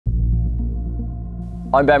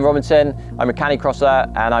I'm Ben Robinson, I'm a canicrosser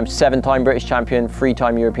and I'm 7-time British champion,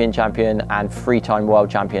 3-time European champion and 3-time world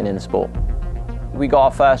champion in the sport. We got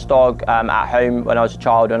our first dog at home when I was a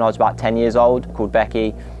child, when I was about 10 years old, called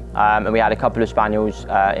Becky. And we had a couple of spaniels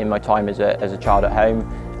in my time as a child at home.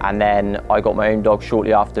 And then I got my own dog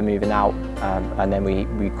shortly after moving out. And then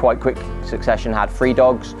we quite quick succession had 3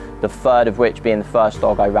 dogs, the third of which being the first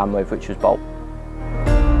dog I ran with, which was Bolt.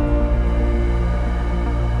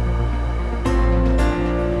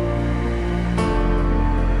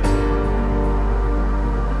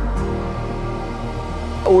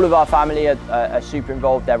 All of our family are super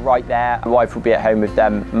involved, they're right there. My wife will be at home with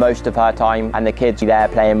them most of her time and the kids are there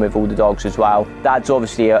playing with all the dogs as well. Dad's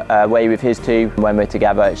obviously away with his 2. When we're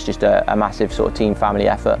together it's just a massive sort of team family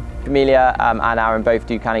effort. Amelia and Aaron both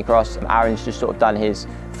do canicross. Aaron's just sort of done his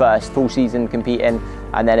first full season competing,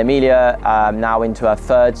 and then Amelia now into her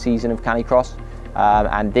 3rd season of canicross,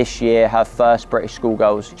 and this year her first British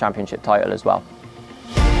Schoolgirls Championship title as well.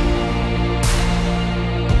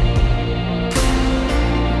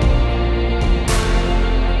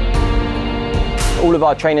 All of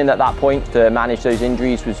our training at that point to manage those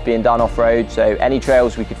injuries was being done off-road, so any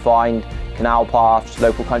trails we could find, canal paths,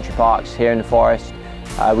 local country parks here in the forest.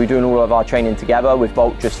 We're doing all of our training together with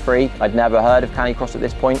Bolt just free. I'd never heard of canicross at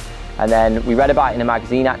this point, and then we read about it in a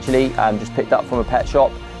magazine actually, just picked up from a pet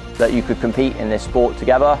shop, that you could compete in this sport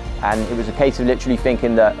together, and it was a case of literally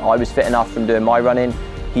thinking that I was fit enough from doing my running,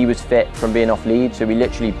 he was fit from being off lead, so we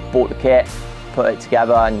literally bought the kit, put it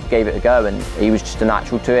together and gave it a go, and he was just a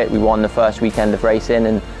natural to it. We won the first weekend of racing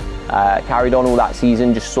and carried on all that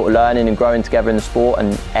season, just sort of learning and growing together in the sport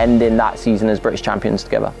and ending that season as British champions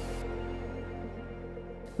together.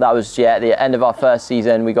 That was, yeah, at the end of our first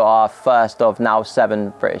season, we got our first of now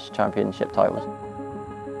 7 British Championship titles.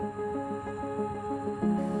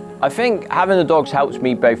 I think having the dogs helps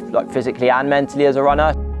me both like physically and mentally as a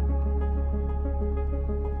runner.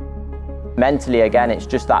 Mentally, again, it's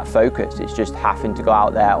just that focus. It's just having to go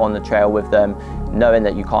out there on the trail with them, knowing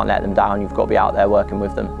that you can't let them down. You've got to be out there working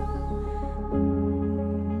with them.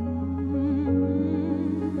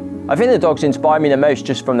 I think the dogs inspire me the most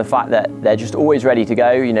just from the fact that they're just always ready to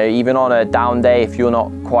go. You know, even on a down day, if you're not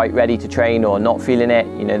quite ready to train or not feeling it,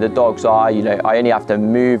 you know, the dogs are, you know, I only have to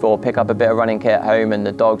move or pick up a bit of running kit at home and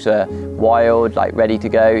the dogs are wild, like ready to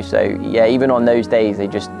go. So yeah, even on those days, they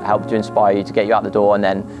just help to inspire you to get you out the door, and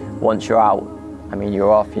then once you're out, I mean,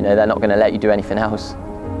 you're off, you know, they're not going to let you do anything else.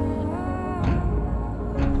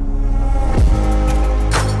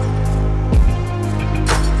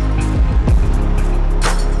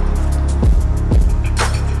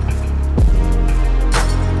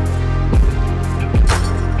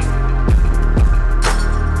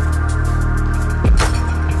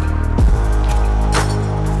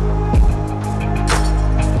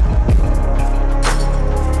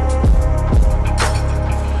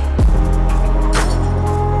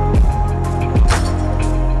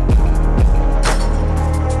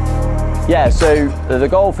 Yeah, so the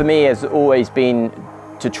goal for me has always been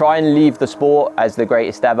to try and leave the sport as the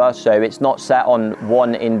greatest ever. So it's not set on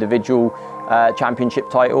one individual championship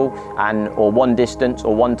title or one distance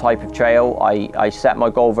or one type of trail. I set my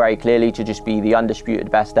goal very clearly to just be the undisputed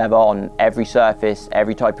best ever on every surface,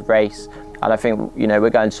 every type of race. And I think, you know,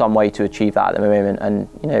 we're going some way to achieve that at the moment. And,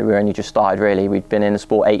 you know, we're only just started really. We've been in the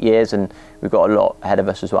sport 8 years and we've got a lot ahead of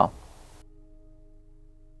us as well.